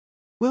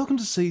Welcome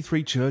to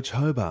C3 Church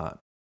Hobart.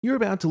 You're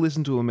about to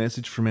listen to a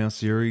message from our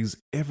series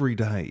Every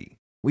Day.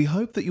 We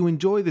hope that you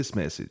enjoy this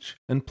message,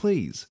 and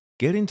please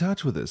get in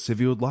touch with us if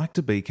you would like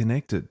to be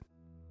connected.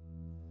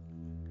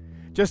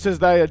 Just as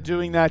they are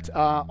doing that,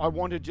 I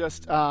want to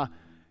just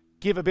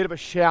give a bit of a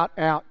shout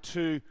out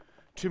to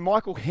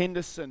Michael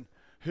Henderson,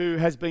 who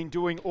has been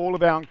doing all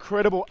of our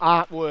incredible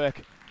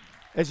artwork,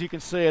 as you can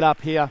see it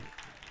up here.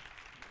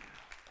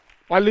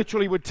 I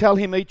literally would tell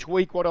him each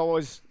week what I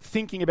was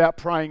thinking about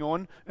praying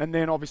on, and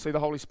then obviously the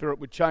Holy Spirit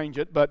would change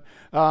it, but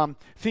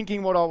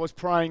thinking what I was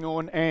praying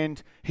on,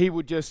 and he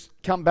would just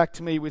come back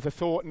to me with a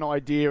thought and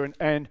idea,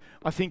 and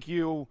I think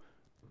you'll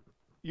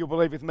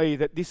believe with me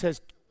that this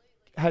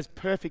has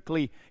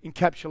perfectly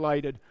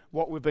encapsulated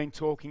what we've been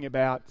talking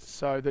about,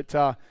 so that,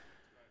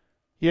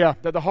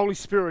 that the Holy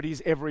Spirit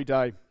is every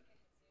day.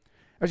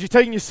 As you're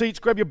taking your seats,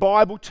 grab your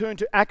Bible, turn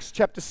to Acts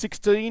chapter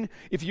 16.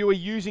 If you are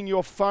using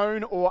your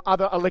phone or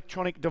other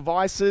electronic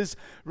devices,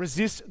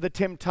 resist the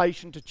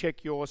temptation to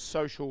check your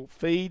social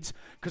feeds,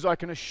 because I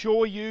can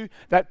assure you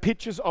that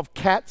pictures of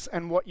cats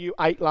and what you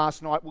ate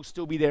last night will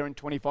still be there in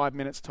 25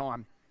 minutes'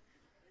 time.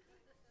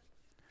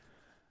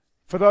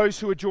 For those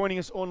who are joining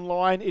us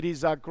online, it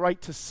is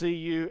great to see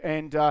you,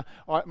 and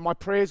my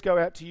prayers go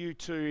out to you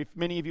too. If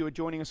many of you are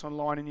joining us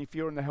online, and if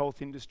you're in the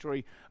health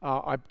industry,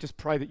 I just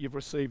pray that you've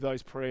received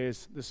those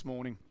prayers this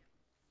morning.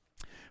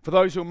 For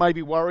those who may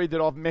be worried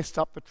that I've messed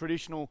up the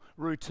traditional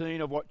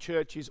routine of what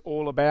church is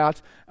all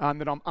about,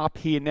 that I'm up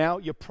here now,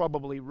 you're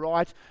probably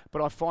right,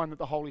 but I find that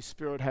the Holy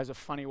Spirit has a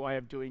funny way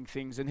of doing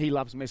things, and He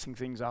loves messing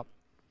things up.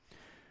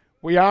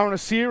 We are on a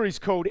series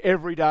called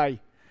Every Day,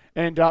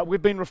 and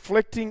we've been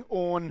reflecting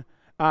on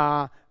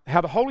how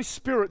the Holy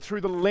Spirit,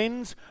 through the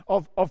lens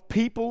of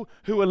people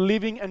who are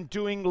living and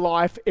doing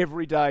life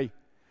every day.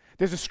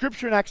 There's a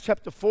scripture in Acts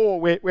chapter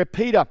 4 where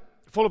Peter,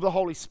 full of the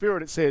Holy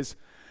Spirit, it says,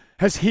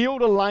 has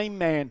healed a lame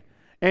man.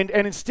 And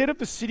instead of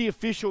the city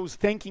officials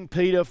thanking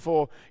Peter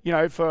for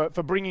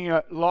bringing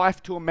a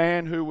life to a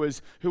man who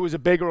was a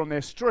beggar on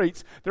their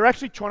streets, they're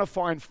actually trying to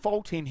find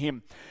fault in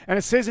him. And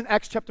it says in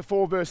Acts chapter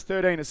 4 verse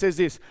 13, it says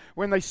this: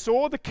 when they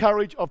saw the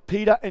courage of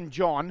Peter and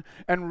John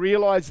and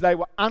realized they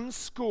were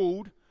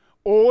unschooled,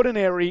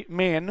 ordinary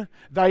men,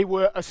 they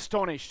were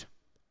astonished.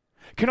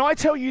 Can I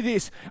tell you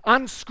this?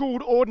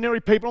 Unschooled, ordinary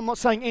people, I'm not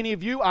saying any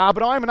of you are,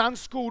 but I'm an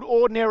unschooled,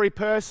 ordinary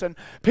person.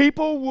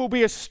 People will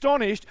be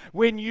astonished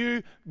when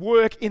you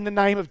work in the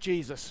name of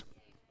Jesus.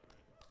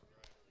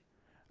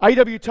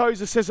 A.W.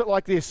 Tozer says it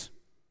like this.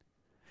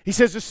 He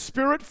says, a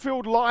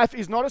spirit-filled life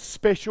is not a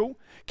special,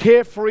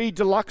 carefree,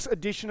 deluxe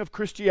edition of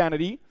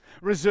Christianity,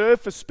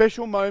 reserved for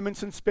special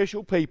moments and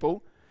special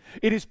people.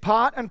 It is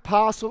part and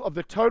parcel of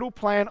the total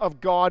plan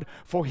of God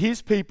for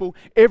His people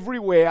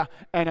everywhere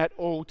and at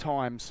all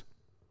times.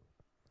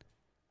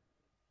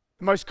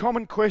 The most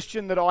common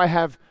question that I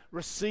have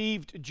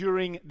received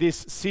during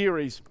this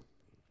series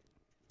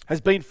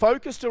has been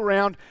focused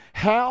around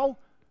how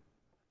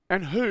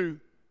and who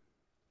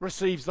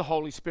receives the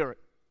Holy Spirit.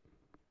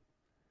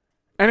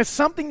 And it's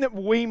something that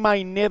we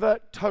may never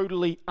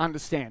totally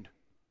understand.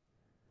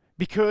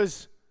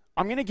 Because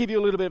I'm going to give you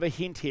a little bit of a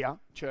hint here,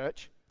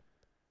 church.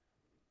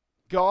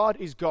 God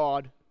is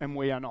God and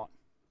we are not.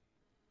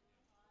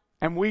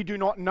 And we do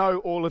not know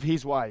all of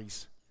His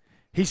ways.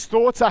 His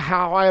thoughts are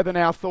higher than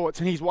our thoughts,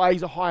 and His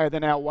ways are higher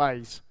than our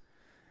ways.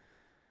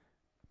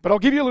 But I'll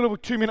give you a little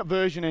 2-minute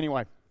version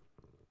anyway.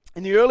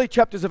 In the early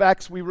chapters of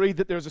Acts, we read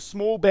that there's a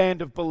small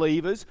band of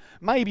believers,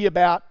 maybe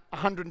about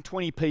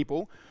 120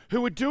 people,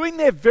 who were doing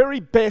their very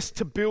best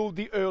to build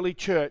the early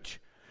church.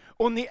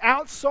 On the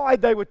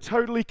outside, they were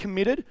totally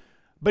committed,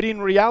 but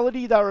in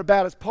reality, they were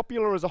about as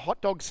popular as a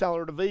hot dog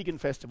seller at a vegan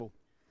festival.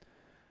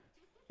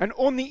 And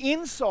on the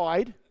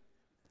inside,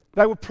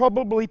 they were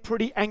probably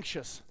pretty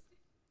anxious.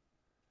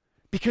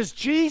 Because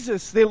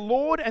Jesus, their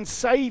Lord and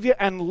Savior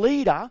and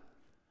leader,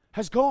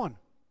 has gone.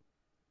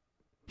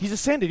 He's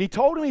ascended. He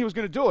told them He was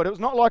going to do it. It was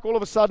not like all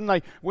of a sudden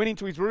they went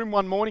into His room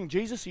one morning,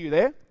 Jesus, are you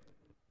there?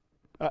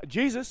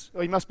 Jesus?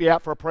 Oh, He must be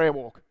out for a prayer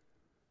walk.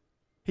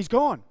 He's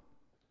gone.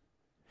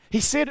 He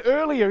said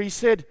earlier, He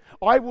said,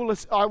 I will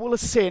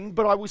ascend,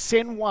 but I will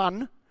send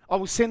one. I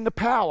will send the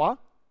power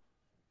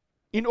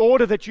in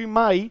order that you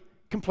may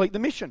complete the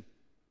mission.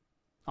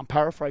 I'm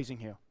paraphrasing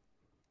here.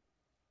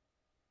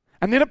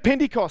 And then at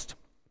Pentecost,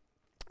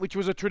 which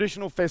was a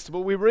traditional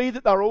festival, we read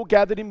that they're all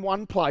gathered in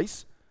one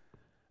place,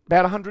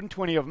 about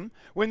 120 of them,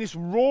 when this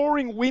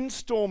roaring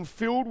windstorm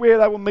filled where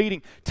they were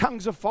meeting.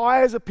 Tongues of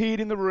fires appeared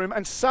in the room,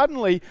 and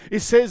suddenly it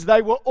says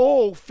they were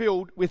all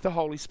filled with the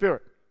Holy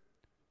Spirit.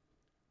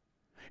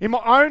 In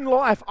my own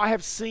life, I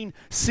have seen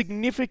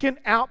significant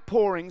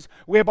outpourings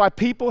whereby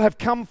people have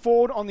come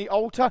forward on the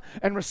altar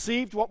and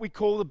received what we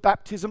call the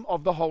baptism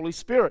of the Holy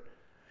Spirit.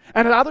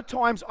 And at other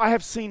times, I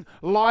have seen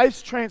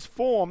lives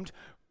transformed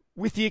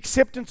with the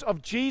acceptance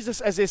of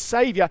Jesus as their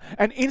Savior,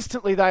 and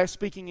instantly they are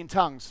speaking in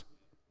tongues.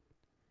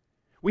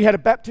 We had a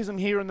baptism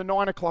here in the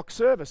 9 o'clock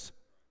service.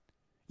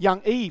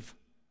 Young Eve.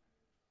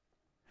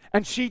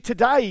 And she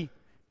today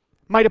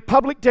made a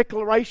public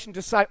declaration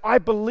to say, I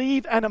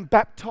believe and am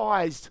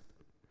baptized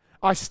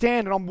I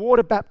stand and I'm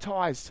water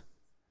baptized.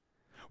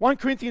 1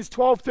 Corinthians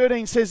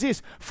 12:13 says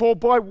this, "For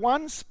by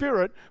one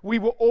Spirit we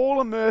were all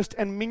immersed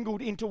and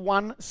mingled into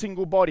one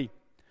single body.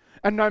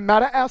 And no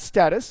matter our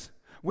status,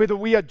 whether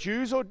we are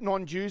Jews or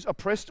non-Jews,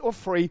 oppressed or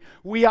free,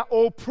 we are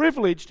all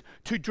privileged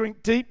to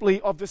drink deeply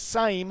of the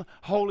same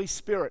Holy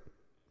Spirit."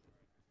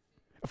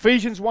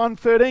 Ephesians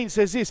 1:13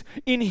 says this,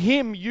 "In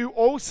him you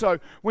also,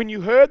 when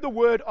you heard the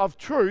word of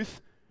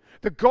truth,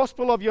 the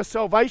gospel of your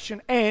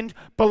salvation, and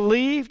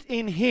believed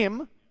in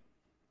him,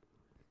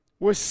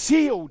 were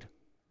sealed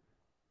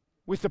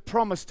with the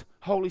promised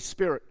Holy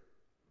Spirit."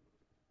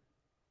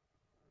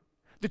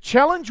 The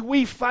challenge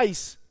we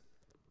face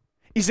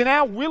is in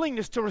our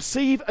willingness to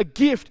receive a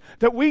gift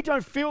that we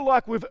don't feel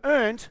like we've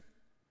earned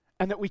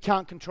and that we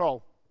can't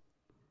control.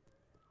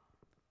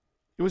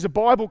 It was a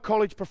Bible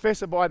college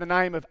professor by the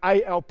name of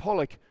A.L.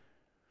 Pollock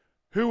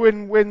who,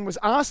 when was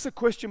asked the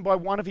question by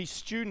one of his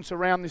students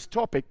around this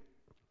topic,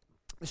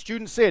 the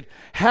student said,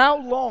 "How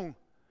long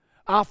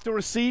after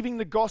receiving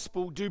the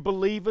gospel do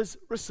believers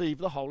receive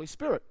the Holy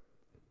Spirit?"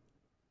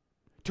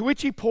 To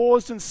which he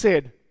paused and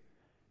said,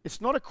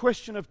 "It's not a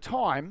question of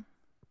time,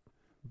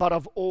 but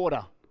of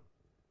order."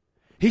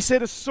 He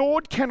said, "A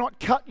sword cannot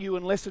cut you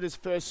unless it has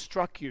first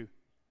struck you."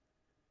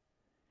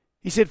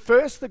 He said,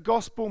 "First the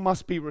gospel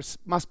must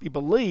be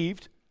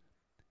believed,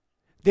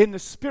 then the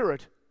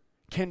Spirit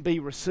can be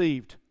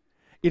received.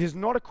 It is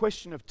not a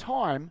question of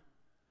time,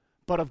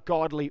 but of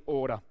godly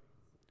order."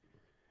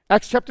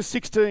 Acts chapter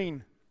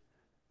 16,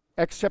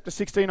 I'm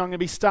going to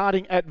be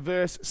starting at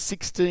verse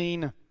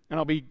 16, and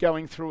I'll be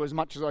going through as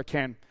much as I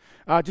can.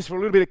 Just for a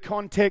little bit of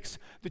context,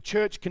 the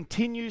church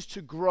continues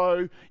to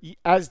grow,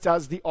 as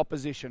does the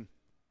opposition.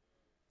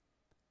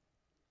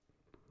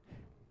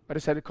 I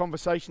just had a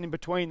conversation in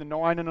between the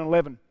 9 and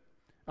 11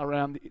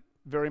 around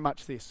very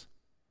much this.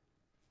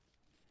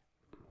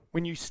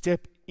 When you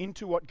step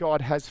into what God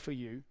has for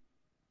you,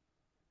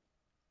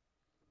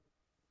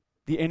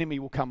 the enemy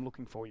will come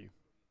looking for you.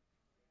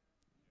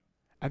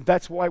 And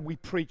that's why we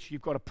preach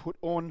you've got to put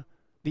on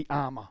the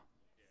armor.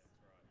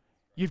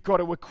 You've got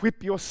to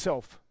equip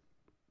yourself.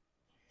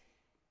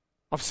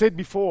 I've said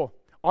before,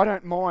 I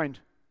don't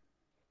mind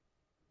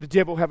the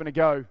devil having a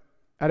go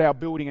at our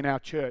building and our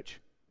church,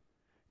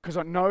 because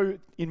I know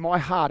in my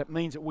heart it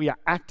means that we are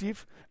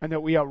active and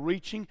that we are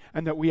reaching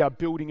and that we are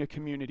building a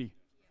community.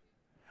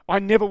 I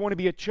never want to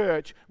be a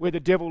church where the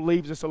devil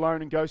leaves us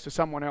alone and goes to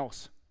someone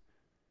else.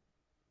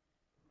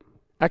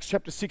 Acts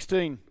chapter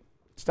 16,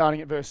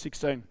 starting at verse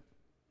 16.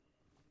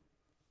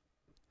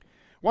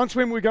 "Once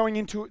when we were going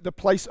into the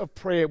place of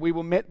prayer, we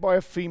were met by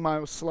a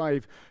female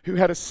slave who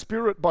had a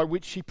spirit by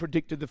which she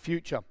predicted the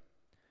future.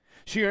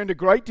 She earned a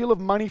great deal of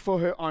money for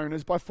her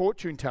owners by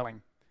fortune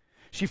telling.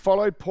 She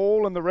followed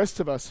Paul and the rest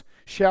of us,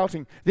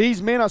 shouting,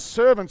 'These men are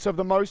servants of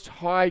the Most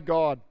High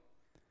God,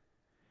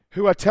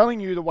 who are telling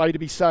you the way to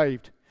be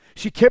saved.'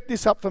 She kept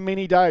this up for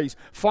many days.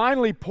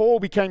 Finally, Paul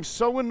became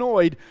so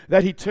annoyed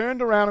that he turned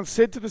around and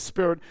said to the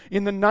spirit,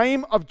 'In the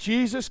name of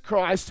Jesus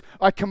Christ,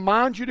 I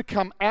command you to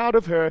come out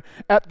of her.'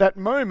 At that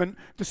moment,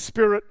 the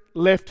spirit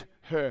left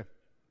her."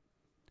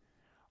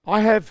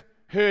 I have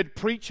heard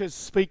preachers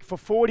speak for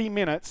 40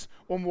 minutes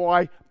on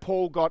why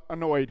Paul got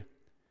annoyed,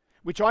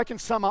 which I can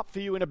sum up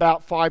for you in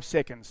about 5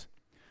 seconds.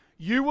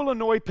 You will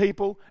annoy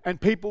people, and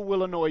people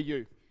will annoy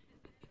you.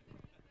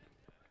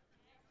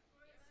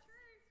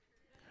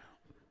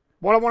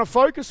 What I want to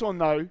focus on,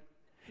 though,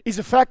 is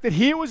the fact that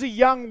here was a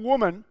young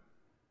woman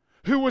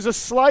who was a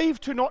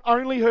slave to not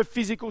only her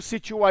physical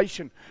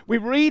situation. We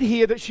read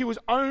here that she was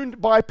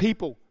owned by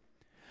people.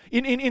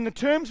 In the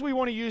terms we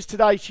want to use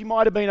today, she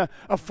might have been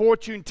a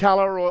fortune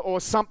teller or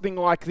something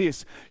like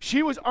this.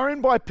 She was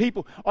owned by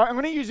people. I'm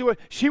going to use the word,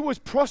 she was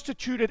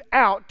prostituted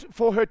out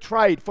for her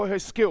trade, for her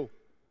skill.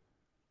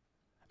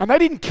 And they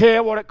didn't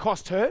care what it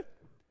cost her.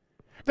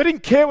 They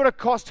didn't care what it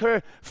cost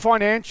her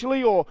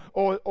financially or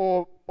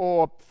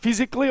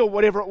physically or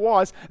whatever it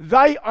was.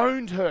 They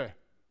owned her.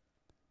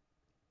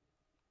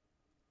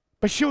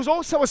 But she was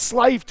also a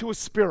slave to a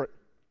spirit.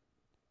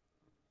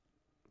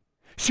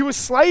 She was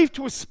slave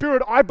to a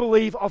spirit, I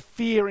believe, of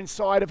fear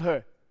inside of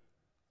her.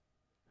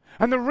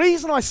 And the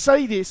reason I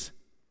say this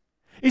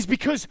is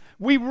because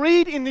we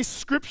read in this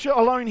scripture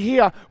alone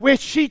here where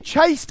she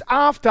chased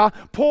after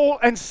Paul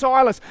and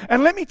Silas.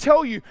 And let me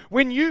tell you,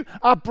 when you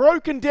are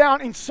broken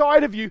down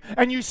inside of you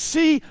and you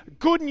see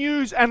good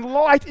news and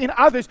light in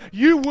others,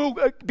 you will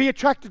be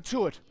attracted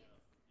to it.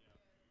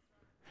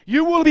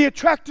 You will be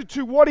attracted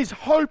to what is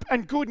hope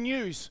and good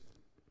news.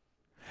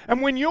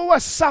 And when you are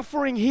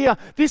suffering here,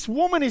 this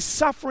woman is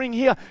suffering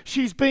here.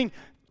 She's being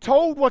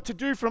told what to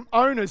do from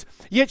owners,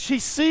 yet she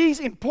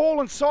sees in Paul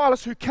and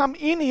Silas who come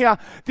in here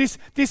this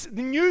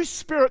new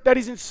spirit that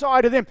is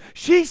inside of them.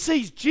 She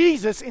sees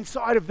Jesus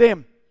inside of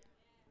them,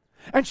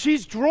 and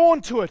she's drawn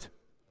to it.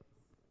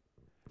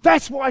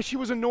 That's why she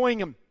was annoying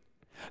him.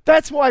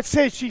 That's why it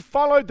says she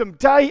followed them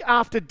day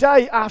after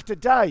day after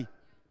day.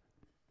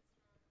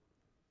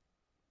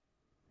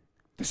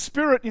 The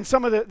spirit in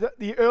some of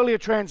the earlier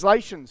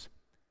translations,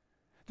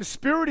 the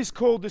spirit is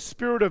called the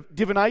spirit of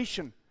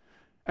divination.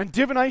 And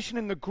divination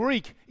in the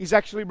Greek is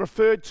actually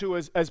referred to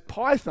as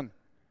Python.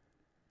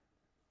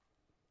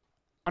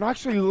 And I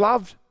actually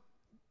loved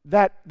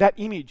that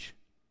image.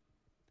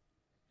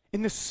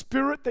 In the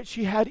spirit that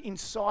she had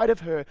inside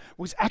of her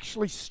was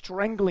actually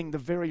strangling the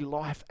very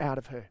life out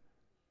of her.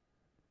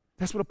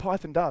 That's what a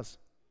python does.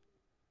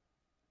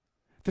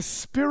 The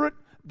spirit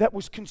that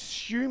was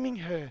consuming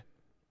her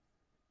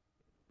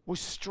was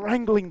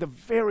strangling the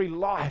very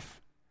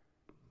life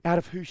out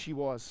of who she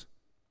was.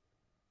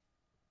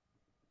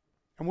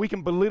 And we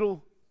can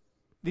belittle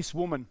this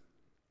woman.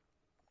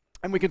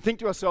 And we can think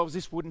to ourselves,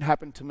 this wouldn't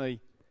happen to me.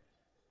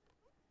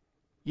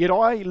 Yet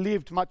I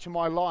lived much of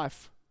my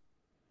life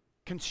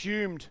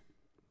consumed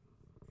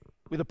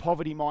with a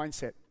poverty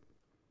mindset.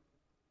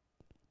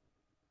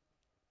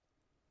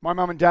 My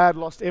mum and dad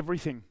lost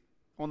everything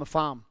on the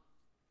farm.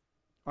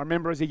 I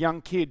remember as a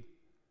young kid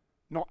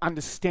not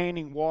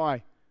understanding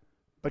why,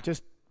 but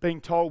just being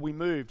told we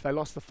moved. They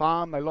lost the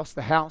farm, they lost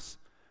the house.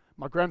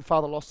 My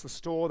grandfather lost the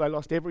store, they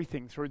lost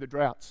everything through the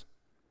droughts.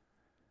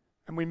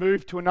 And we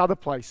moved to another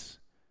place,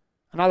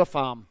 another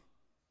farm.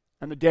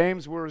 And the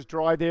dams were as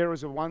dry there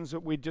as the ones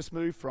that we'd just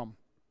moved from.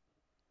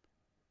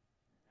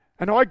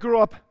 And I grew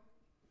up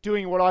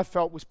doing what I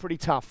felt was pretty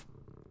tough.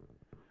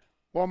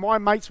 While my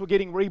mates were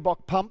getting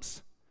Reebok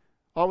pumps,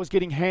 I was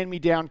getting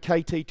hand-me-down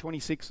KT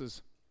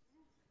 26s.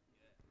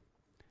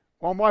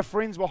 While my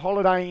friends were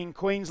holidaying in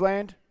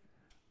Queensland,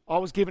 I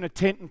was given a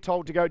tent and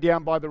told to go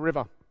down by the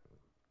river.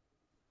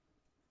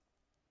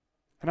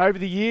 And over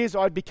the years,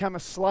 I'd become a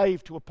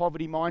slave to a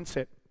poverty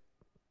mindset.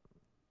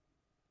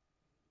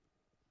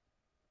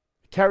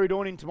 Carried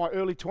on into my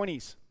early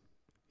 20s,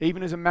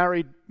 even as a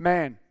married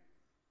man.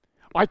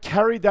 I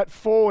carried that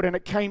forward and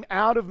it came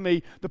out of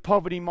me, the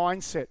poverty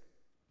mindset.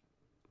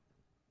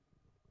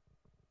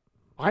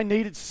 I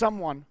needed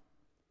someone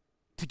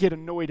to get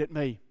annoyed at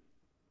me.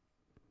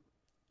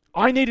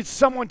 I needed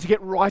someone to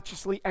get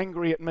righteously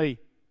angry at me.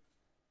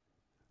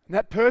 And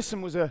that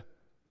person was a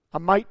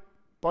mate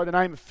by the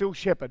name of Phil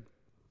Shepherd,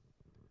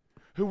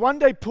 who one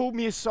day pulled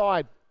me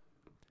aside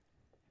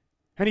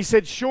and he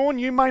said, Sean,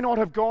 you may not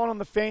have gone on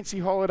the fancy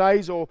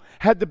holidays or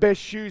had the best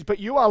shoes, but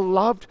you are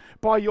loved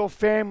by your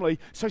family.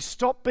 So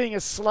stop being a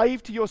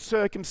slave to your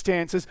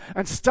circumstances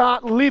and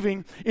start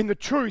living in the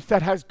truth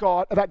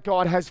that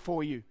God has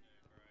for you.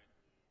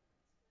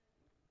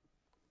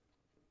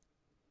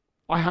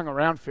 I hung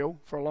around Phil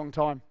for a long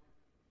time.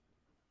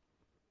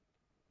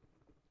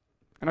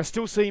 And I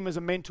still see him as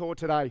a mentor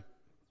today.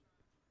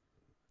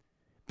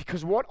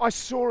 Because what I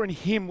saw in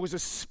him was a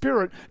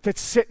spirit that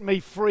set me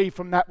free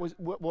from that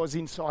what was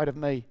inside of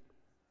me.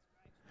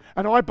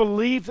 And I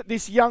believe that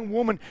this young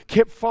woman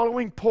kept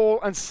following Paul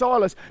and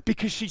Silas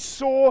because she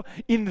saw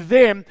in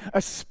them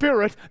a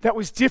spirit that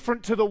was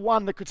different to the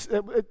one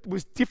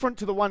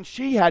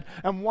she had,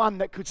 and one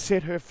that could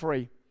set her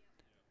free.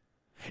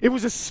 It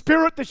was a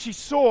spirit that she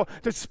saw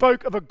that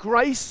spoke of a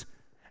grace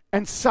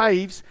and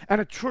saves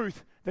and a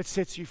truth that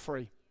sets you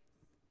free.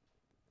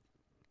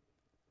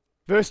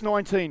 Verse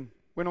 19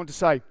 went on to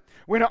say,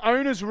 when her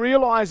owners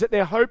realized that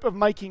their hope of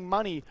making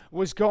money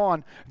was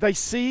gone, they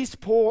seized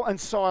Paul and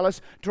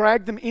Silas,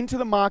 dragged them into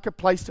the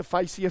marketplace to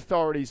face the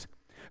authorities.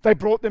 They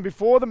brought them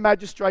before the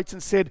magistrates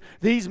and said,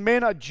 these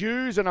men are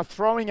Jews and are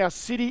throwing our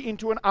city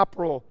into an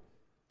uproar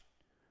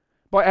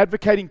by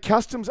advocating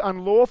customs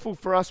unlawful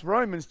for us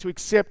Romans to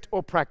accept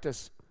or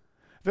practice.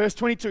 Verse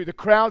 22, the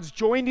crowds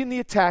joined in the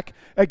attack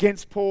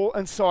against Paul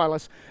and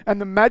Silas, and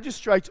the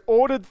magistrates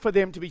ordered for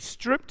them to be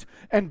stripped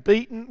and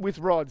beaten with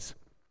rods.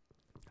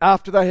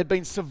 After they had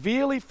been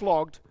severely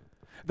flogged,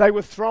 they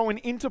were thrown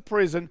into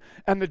prison,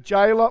 and the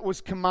jailer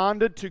was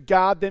commanded to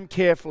guard them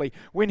carefully.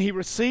 When he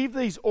received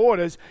these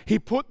orders, he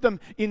put them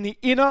in the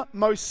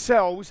innermost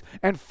cells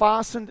and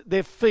fastened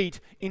their feet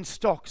in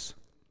stocks.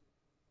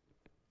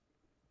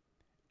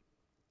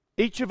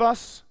 Each of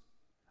us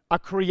are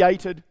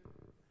created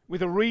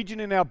with a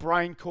region in our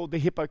brain called the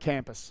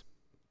hippocampus.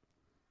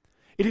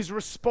 It is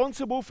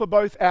responsible for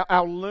both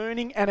our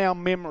learning and our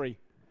memory.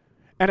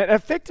 And it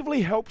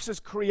effectively helps us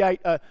create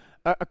a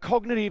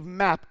cognitive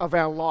map of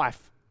our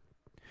life.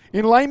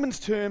 In layman's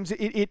terms,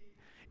 it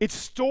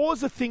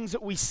stores the things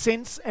that we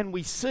sense and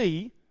we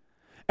see,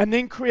 and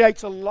then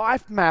creates a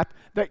life map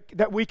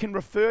that we can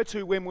refer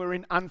to when we're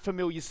in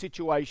unfamiliar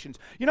situations.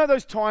 You know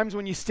those times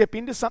when you step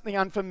into something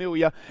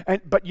unfamiliar,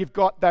 but you've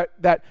got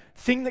that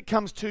thing that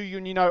comes to you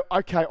and you know,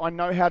 okay, I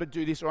know how to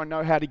do this or I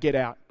know how to get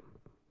out.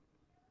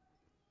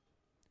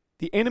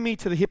 The enemy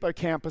to the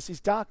hippocampus is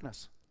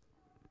darkness.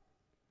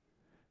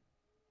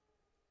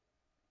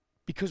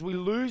 Because we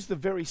lose the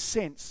very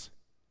sense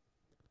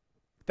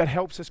that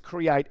helps us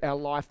create our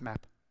life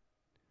map.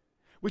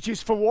 Which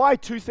is why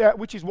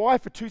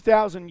for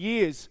 2,000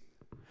 years,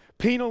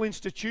 penal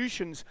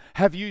institutions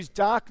have used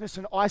darkness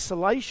and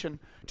isolation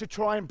to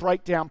try and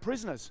break down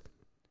prisoners.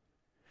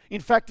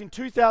 In fact, in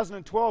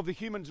 2012, the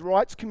Human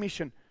Rights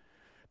Commission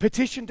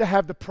petitioned to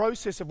have the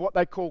process of what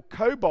they call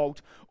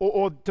cobalt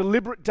or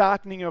deliberate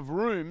darkening of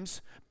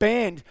rooms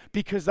banned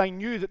because they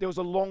knew that there was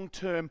a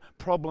long-term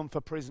problem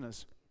for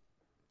prisoners.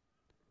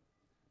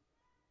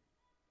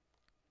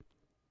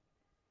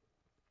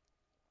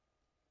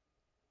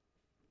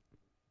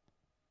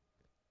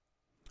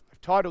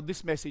 I've titled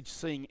this message,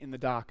 Seeing in the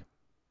Dark.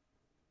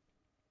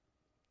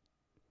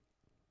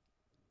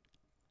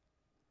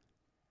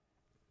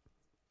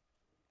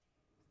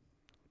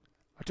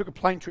 I took a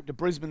plane trip to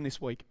Brisbane this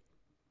week.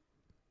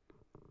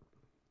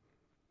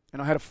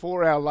 And I had a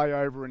 4-hour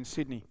layover in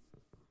Sydney.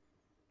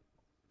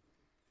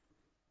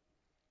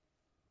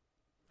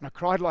 And I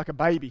cried like a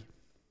baby.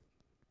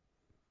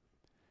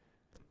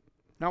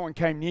 No one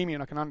came near me,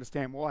 and I can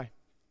understand why.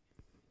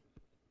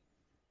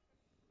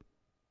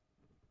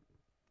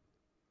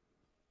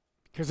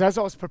 Because as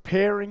I was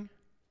preparing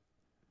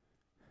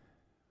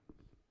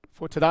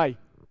for today,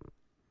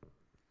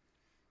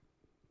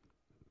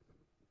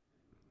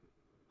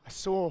 I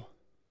saw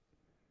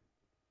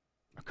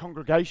a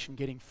congregation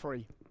getting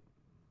free.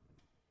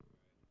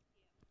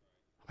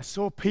 I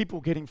saw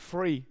people getting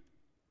free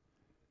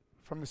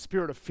from the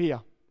spirit of fear.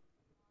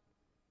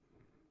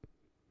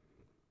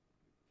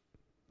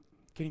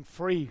 Getting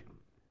free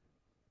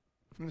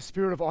from the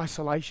spirit of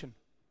isolation,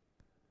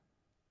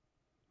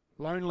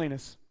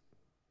 loneliness,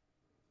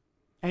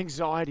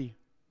 anxiety,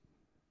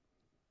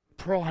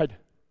 pride.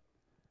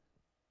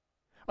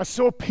 I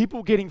saw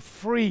people getting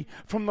free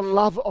from the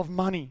love of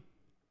money.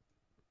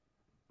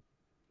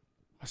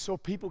 I saw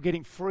people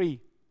getting free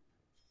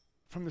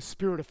from the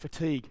spirit of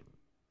fatigue.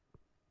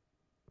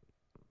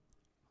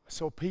 I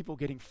saw people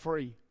getting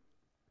free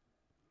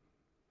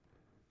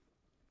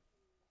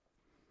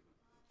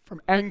from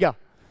anger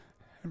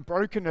and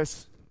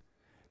brokenness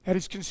that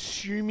is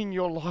consuming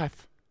your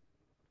life.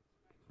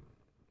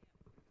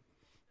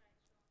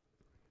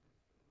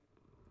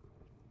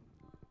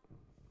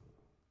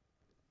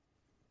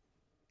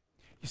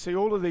 You see,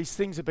 all of these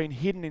things have been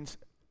hidden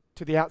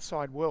to the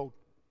outside world.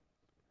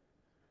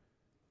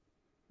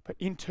 But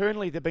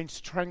internally, they've been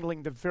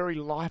strangling the very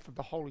life of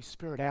the Holy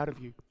Spirit out of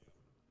you.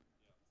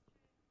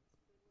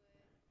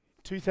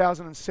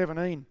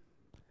 2017,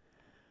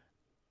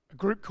 a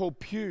group called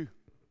Pew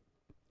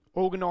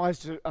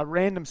organised a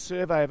random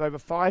survey of over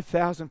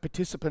 5,000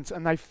 participants,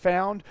 and they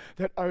found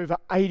that over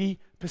 80%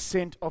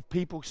 of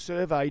people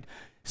surveyed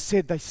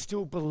said they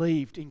still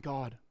believed in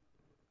God.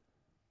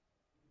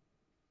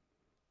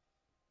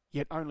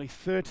 Yet only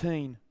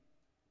 13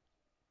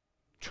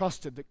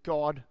 trusted that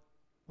God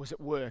was at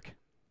work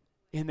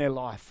in their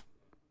life.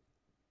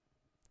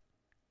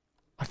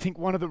 I think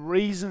one of the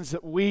reasons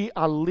that we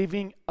are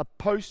living a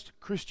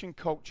post-Christian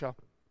culture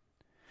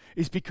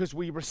is because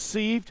we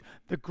received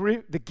the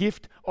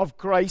gift of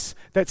grace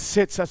that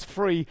sets us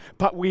free,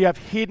 but we have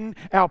hidden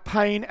our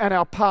pain and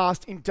our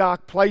past in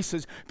dark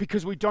places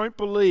because we don't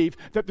believe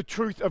that the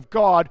truth of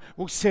God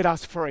will set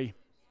us free.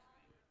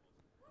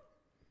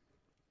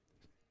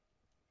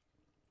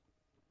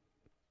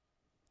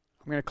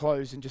 I'm going to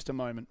close in just a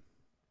moment.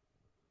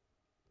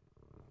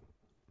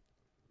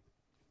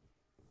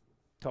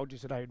 Told you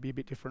today would be a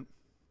bit different.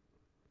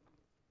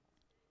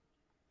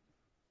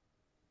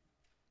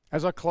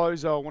 As I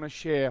close, I want to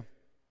share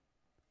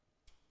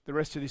the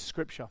rest of this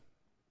scripture.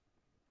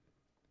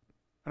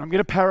 And I'm going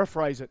to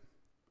paraphrase it.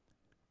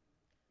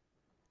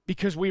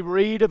 Because we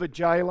read of a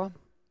jailer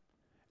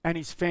and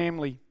his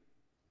family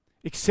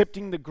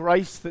accepting the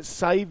grace that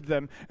saved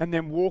them and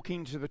then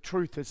walking to the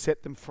truth that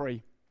set them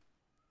free.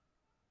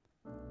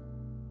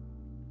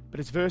 But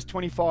it's verse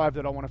 25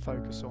 that I want to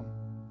focus on.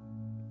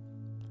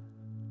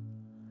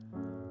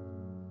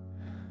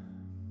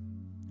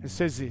 It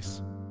says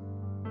this: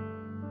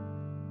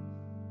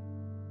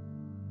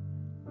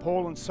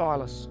 Paul and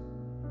Silas,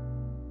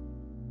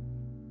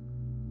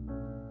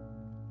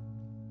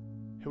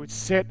 who had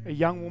set a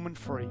young woman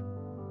free,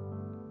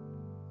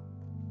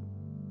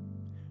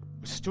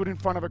 stood in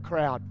front of a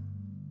crowd.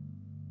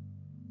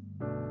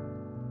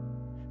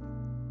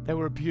 They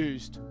were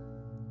abused.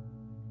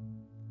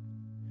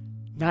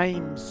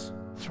 Names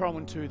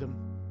thrown to them.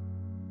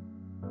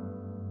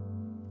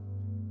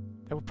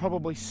 They were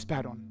probably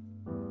spat on.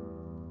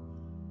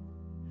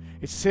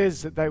 It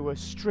says that they were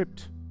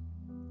stripped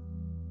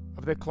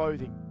of their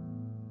clothing,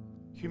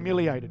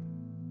 humiliated.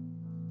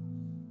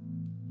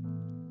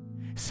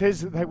 It says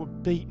that they were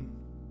beaten,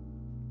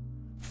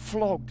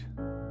 flogged,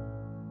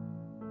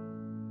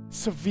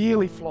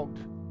 severely flogged,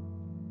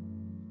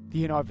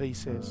 the NIV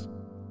says.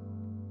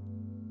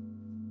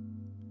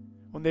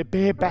 On their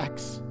bare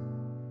backs,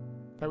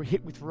 they were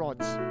hit with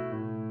rods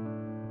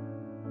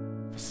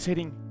for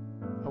setting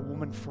a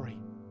woman free.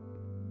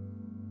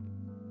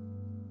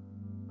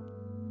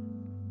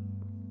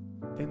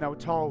 Then they were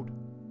told,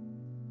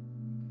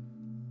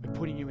 we're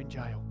putting you in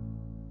jail.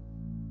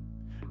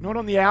 Not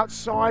on the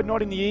outside,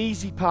 not in the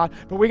easy part,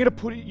 but we're going to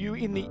put you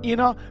in the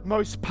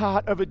innermost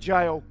part of a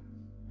jail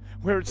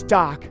where it's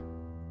dark,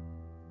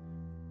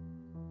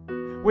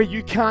 where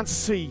you can't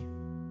see.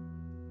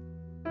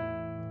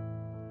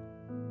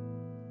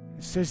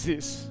 It says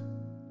this.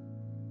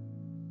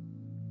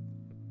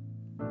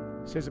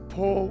 It says that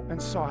Paul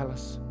and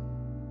Silas,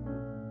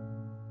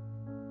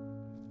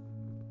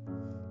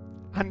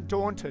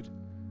 undaunted,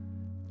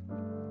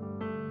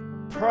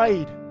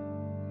 prayed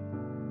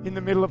in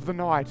the middle of the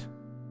night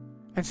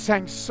and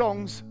sang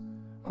songs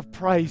of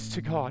praise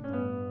to God.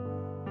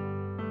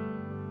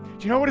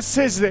 Do you know what it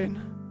says then?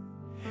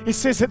 It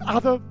says that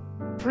other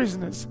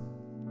prisoners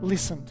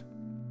listened.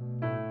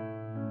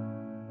 Can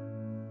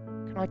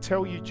I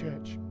tell you,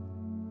 church?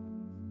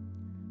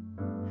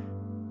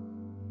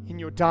 In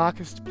your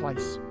darkest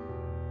place,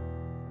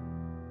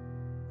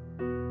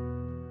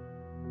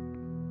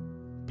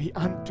 be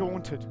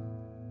undaunted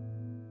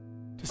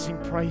to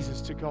sing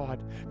praises to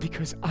God,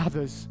 because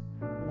others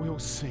will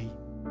see.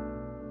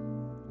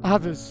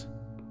 Others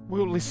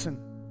will listen.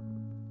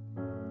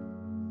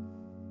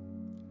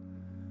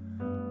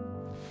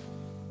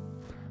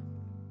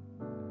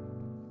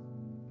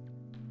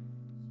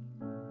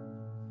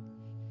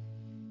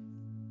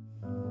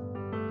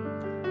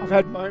 I've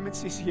had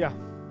moments this year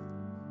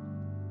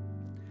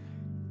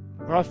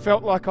where I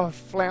felt like I've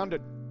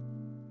floundered.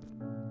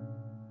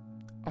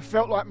 I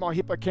felt like my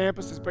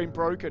hippocampus has been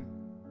broken.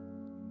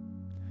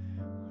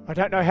 I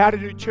don't know how to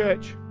do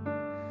church.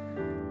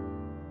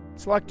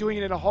 It's like doing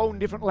it in a whole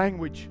different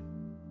language.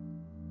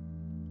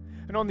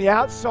 And on the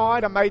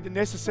outside, I made the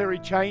necessary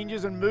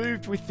changes and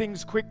moved with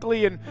things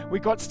quickly, and we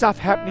got stuff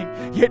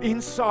happening. Yet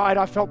inside,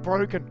 I felt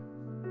broken.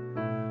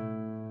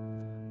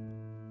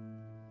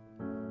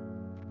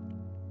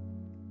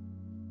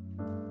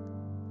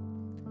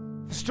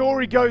 The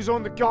story goes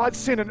on that God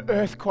sent an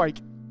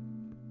earthquake.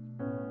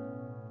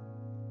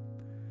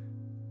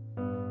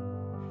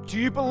 Do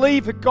you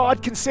believe that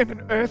God can send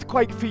an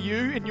earthquake for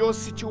you in your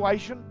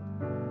situation?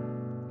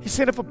 He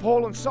sent it for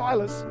Paul and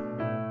Silas.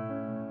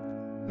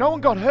 No one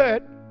got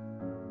hurt.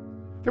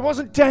 There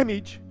wasn't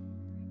damage.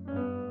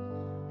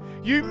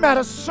 You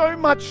matter so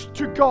much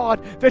to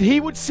God that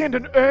He would send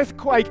an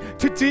earthquake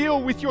to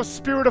deal with your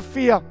spirit of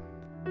fear.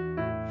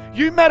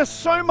 You matter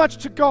so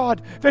much to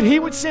God that He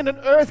would send an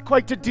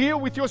earthquake to deal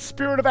with your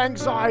spirit of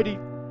anxiety,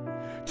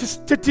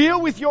 to deal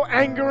with your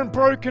anger and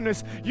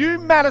brokenness. You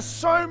matter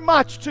so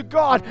much to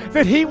God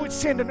that He would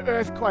send an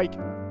earthquake.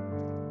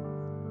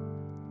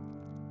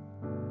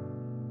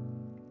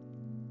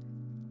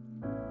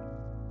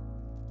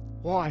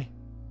 Why?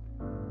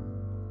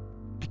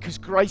 Because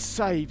grace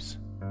saves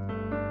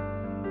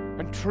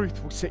and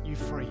truth will set you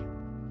free.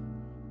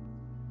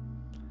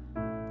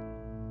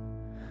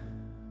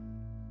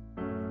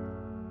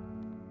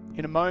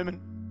 In a moment,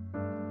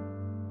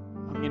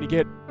 I'm going to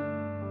get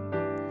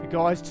the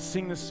guys to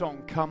sing the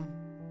song, Come,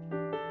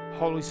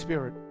 Holy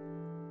Spirit.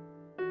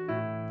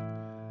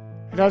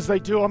 And as they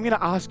do, I'm going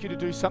to ask you to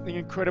do something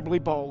incredibly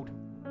bold.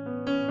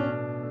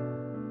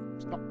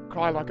 It's not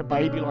cry like a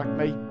baby like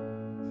me.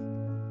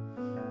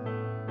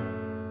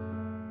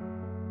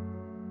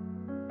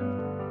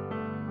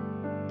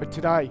 But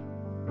today,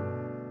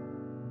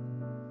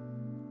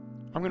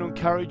 I'm going to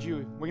encourage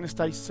you. We're going to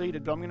stay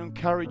seated, but I'm going to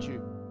encourage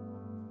you.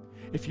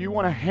 If you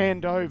want to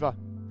hand over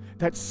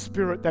that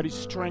spirit that is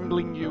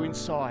strangling you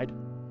inside,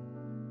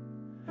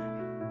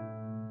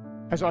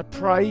 as I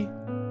pray,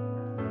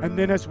 and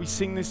then as we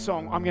sing this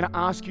song, I'm going to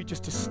ask you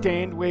just to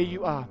stand where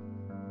you are.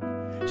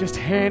 Just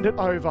hand it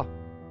over.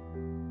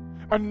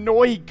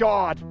 Annoy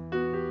God.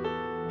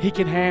 He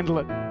can handle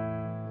it.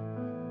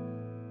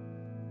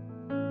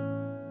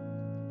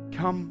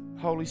 Come,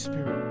 Holy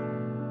Spirit.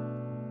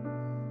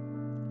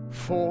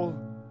 Fall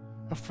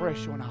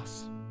afresh on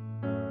us.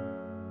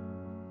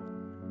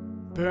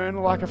 Burn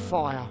like a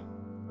fire.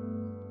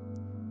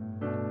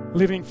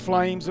 Living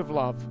flames of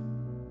love.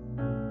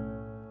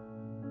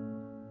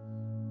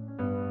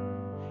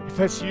 If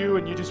that's you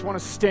and you just want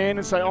to stand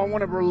and say, I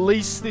want to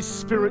release this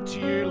Spirit to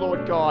you,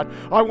 Lord God.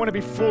 I want to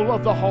be full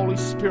of the Holy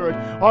Spirit.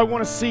 I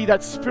want to see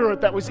that Spirit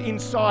that was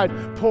inside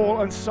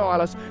Paul and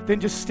Silas. Then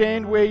just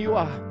stand where you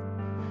are.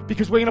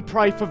 Because we're going to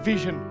pray for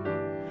vision.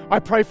 I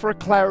pray for a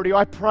clarity.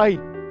 I pray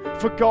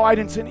for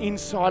guidance and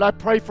insight. I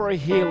pray for a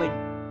healing.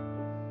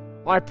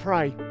 I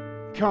pray,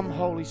 come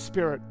Holy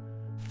Spirit,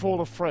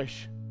 fall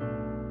afresh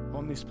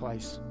on this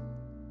place.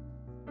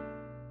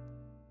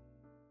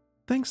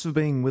 Thanks for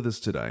being with us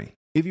today.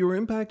 If you were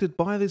impacted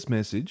by this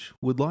message,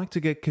 would like to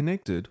get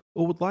connected,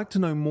 or would like to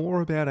know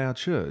more about our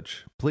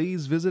church,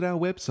 please visit our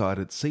website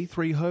at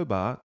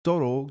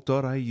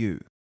c3hobart.org.au.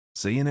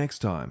 See you next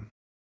time.